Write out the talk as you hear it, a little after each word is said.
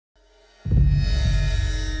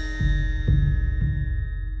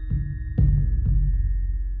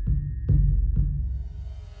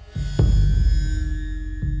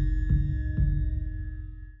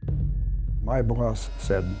My boss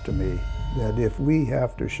said to me that if we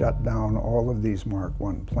have to shut down all of these Mark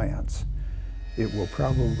I plants, it will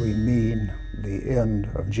probably mean the end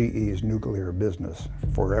of GE's nuclear business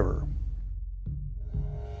forever.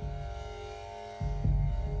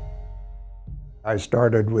 I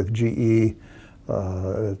started with GE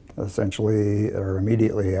essentially or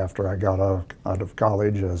immediately after I got out of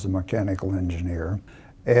college as a mechanical engineer.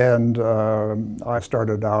 And I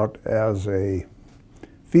started out as a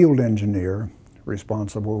field engineer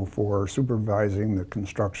responsible for supervising the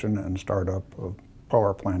construction and startup of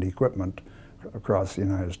power plant equipment across the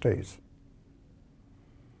United States.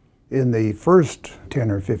 In the first 10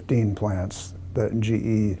 or 15 plants that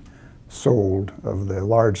GE sold of the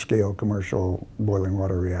large-scale commercial boiling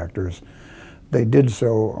water reactors, they did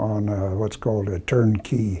so on what's called a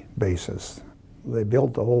turnkey basis. They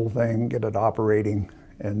built the whole thing, get it operating,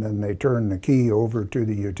 and then they turn the key over to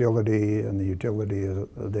the utility, and the utility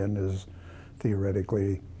then is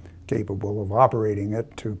theoretically capable of operating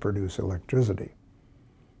it to produce electricity.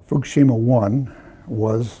 Fukushima 1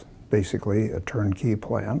 was basically a turnkey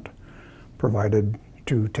plant provided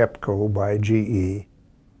to TEPCO by GE.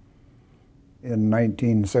 In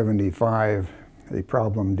 1975, a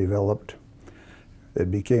problem developed.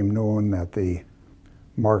 It became known that the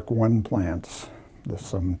Mark I plants,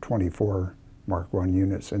 some 24 Mark I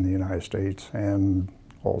units in the United States and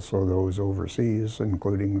also those overseas,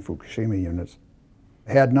 including the Fukushima units,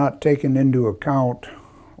 had not taken into account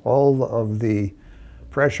all of the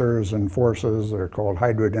pressures and forces, they're called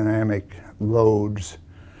hydrodynamic loads,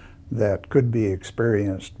 that could be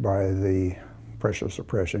experienced by the pressure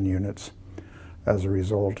suppression units as a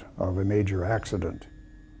result of a major accident.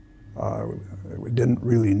 We didn't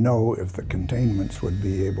really know if the containments would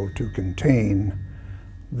be able to contain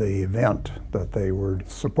the event that they were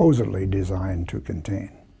supposedly designed to contain.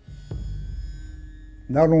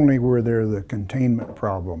 Not only were there the containment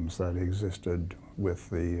problems that existed with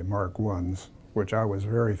the Mark I's, which I was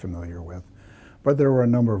very familiar with, but there were a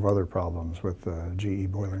number of other problems with the GE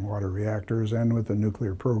boiling water reactors and with the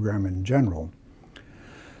nuclear program in general.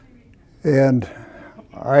 And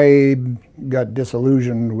I got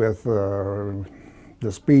disillusioned with the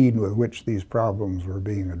speed with which these problems were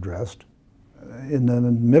being addressed. In the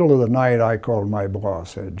middle of the night, I called my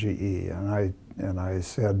boss at GE, and I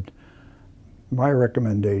said, my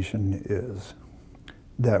recommendation is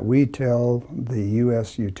that we tell the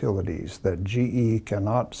U.S. utilities that GE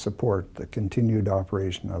cannot support the continued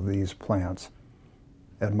operation of these plants.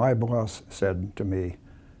 And my boss said to me,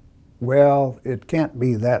 well, it can't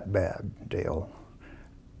be that bad, Dale.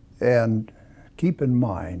 And keep in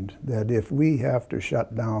mind that if we have to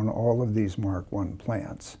shut down all of these Mark I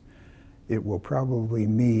plants, it will probably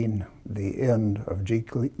mean the end of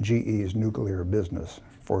GE's nuclear business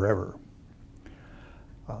forever.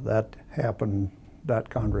 That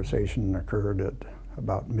conversation occurred at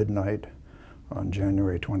about midnight on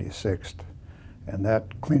January 26th, and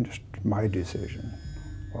that clinched my decision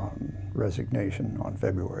on resignation on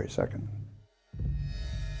February 2nd.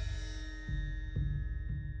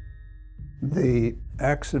 The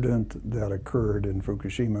accident that occurred in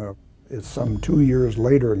Fukushima is some 2 years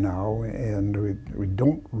later now, and we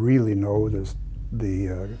don't really know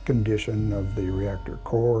the condition of the reactor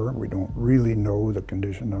core. We don't really know the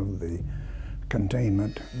condition of the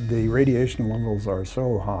containment. The radiation levels are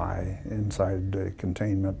so high inside the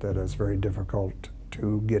containment that it's very difficult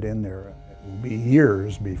to get in there. It will be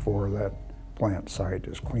years before that plant site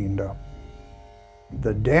is cleaned up.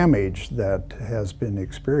 The damage that has been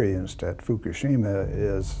experienced at Fukushima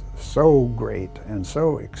is so great and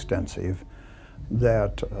so extensive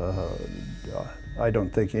that I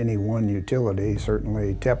don't think any one utility,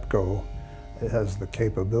 certainly TEPCO, has the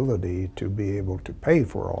capability to be able to pay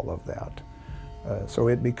for all of that. So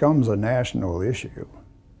it becomes a national issue.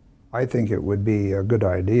 I think it would be a good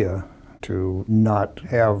idea to not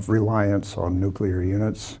have reliance on nuclear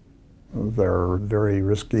units. They're very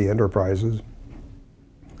risky enterprises.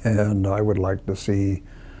 And I would like to see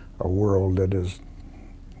a world that is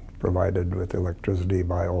provided with electricity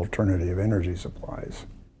by alternative energy supplies.